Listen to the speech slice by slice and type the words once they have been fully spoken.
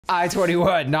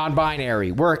I-21,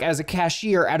 non-binary, work as a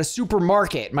cashier at a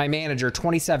supermarket. My manager,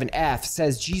 27F,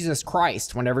 says Jesus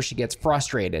Christ whenever she gets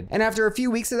frustrated. And after a few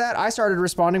weeks of that, I started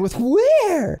responding with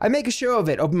where? I make a show of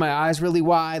it, open my eyes really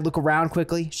wide, look around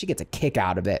quickly. She gets a kick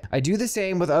out of it. I do the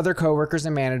same with other coworkers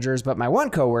and managers, but my one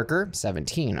coworker,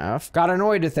 17F, got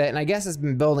annoyed with it, and I guess it's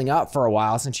been building up for a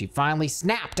while since she finally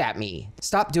snapped at me.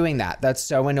 Stop doing that. That's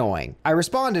so annoying. I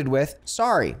responded with,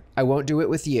 sorry, I won't do it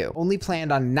with you. Only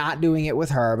planned on not doing it with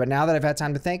her, but now that I've had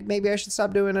time to think, maybe I should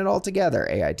stop doing it altogether,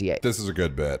 AIDA. This is a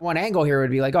good bit. One angle here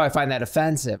would be like, oh, I find that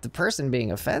offensive. The person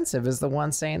being offensive is the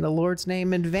one saying the Lord's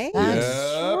name in vain.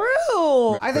 That's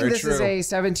true. I think this is a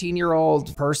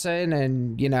 17-year-old person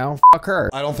and, you know, fuck her.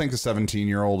 I don't think the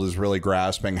 17-year-old is really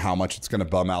grasping how much it's going to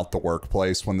bum out the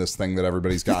workworkplace when this thing that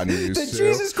everybody's gotten used to. The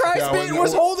Jesus Christ bit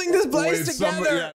was holding this place together.